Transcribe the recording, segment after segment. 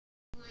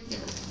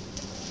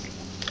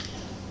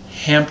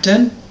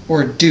Hampton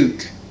or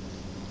Duke?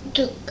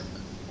 Duke.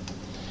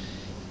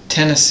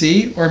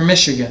 Tennessee or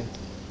Michigan?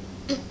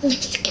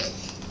 Michigan.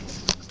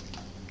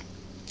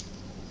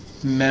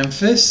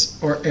 Memphis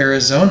or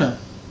Arizona?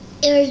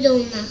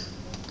 Arizona.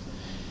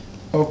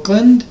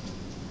 Oakland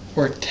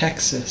or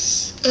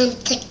Texas?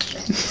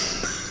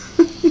 Texas.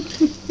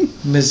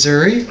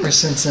 Missouri or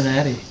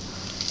Cincinnati?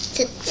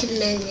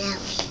 Cincinnati.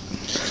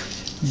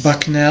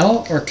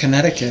 Bucknell or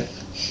Connecticut?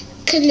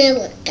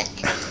 Connecticut.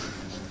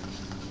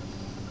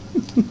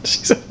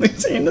 She's only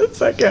saying the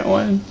second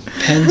one.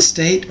 Penn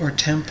State or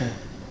Temple?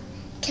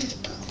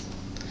 Temple.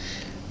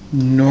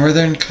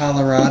 Northern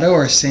Colorado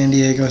or San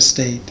Diego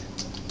State?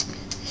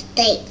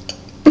 State.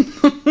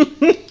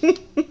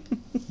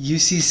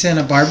 UC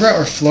Santa Barbara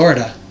or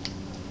Florida?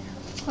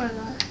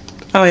 Florida.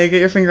 Allie, get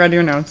your finger out of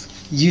your nose.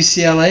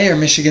 UCLA or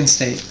Michigan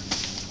State?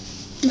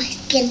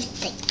 Michigan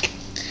State.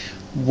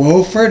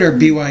 Wofford or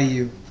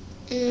BYU?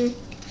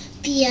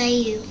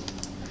 BYU.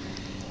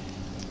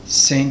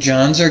 St.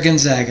 John's or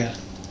Gonzaga?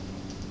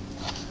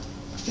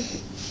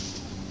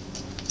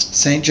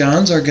 St.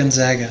 John's or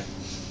Gonzaga?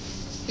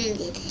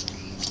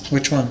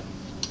 Which one?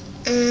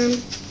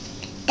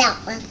 That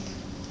one.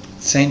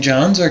 St.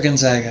 John's or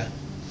Gonzaga?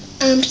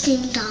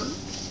 St. John.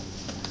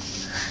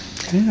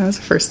 Okay, that was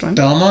the first one.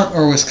 Belmont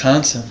or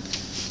Wisconsin?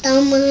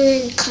 Belmont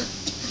and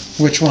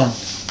Wisconsin. Which one?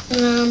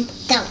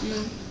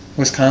 Belmont.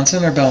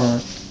 Wisconsin or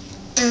Belmont?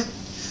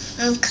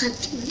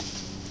 Wisconsin.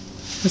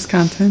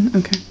 Wisconsin,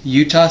 okay.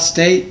 Utah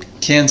State,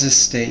 Kansas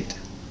State?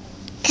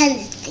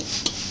 Kansas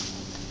State.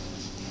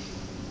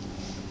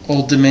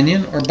 Old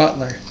Dominion or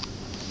Butler?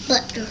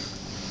 Butler.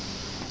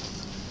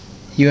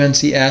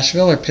 UNC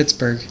Asheville or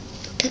Pittsburgh?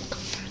 Pittsburgh.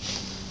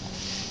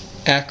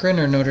 Akron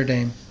or Notre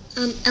Dame?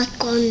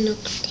 Akron,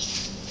 Notre Dame.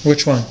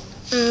 Which one?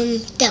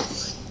 That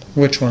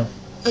Which one?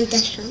 one.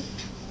 This one.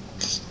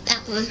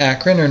 That one.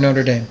 Akron or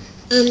Notre Dame?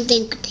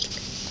 Dink.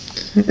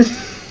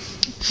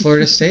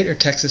 Florida State or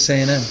Texas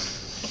A&M?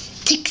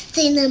 Texas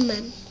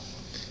A&M.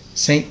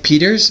 St.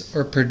 Peter's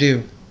or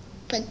Purdue?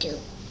 Purdue.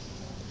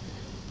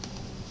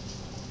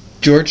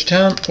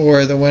 Georgetown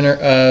or the winner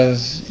of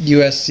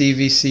USC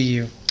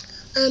VCU?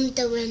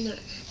 The winner.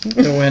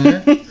 The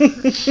winner?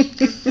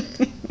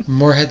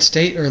 Morehead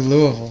State or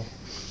Louisville?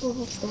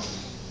 Louisville.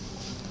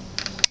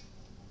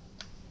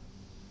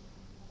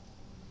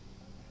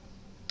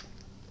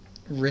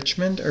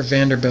 Richmond or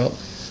Vanderbilt?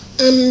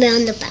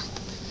 Roundabout.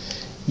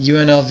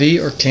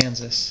 UNLV or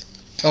Kansas?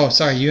 Oh,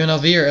 sorry,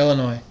 UNLV or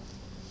Illinois?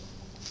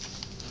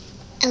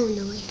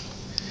 Illinois.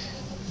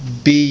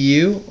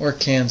 BU or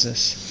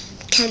Kansas?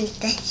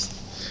 Kansas.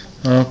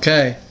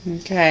 Okay.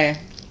 Okay.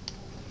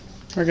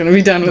 We're going to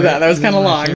be done with that. That was kind of long.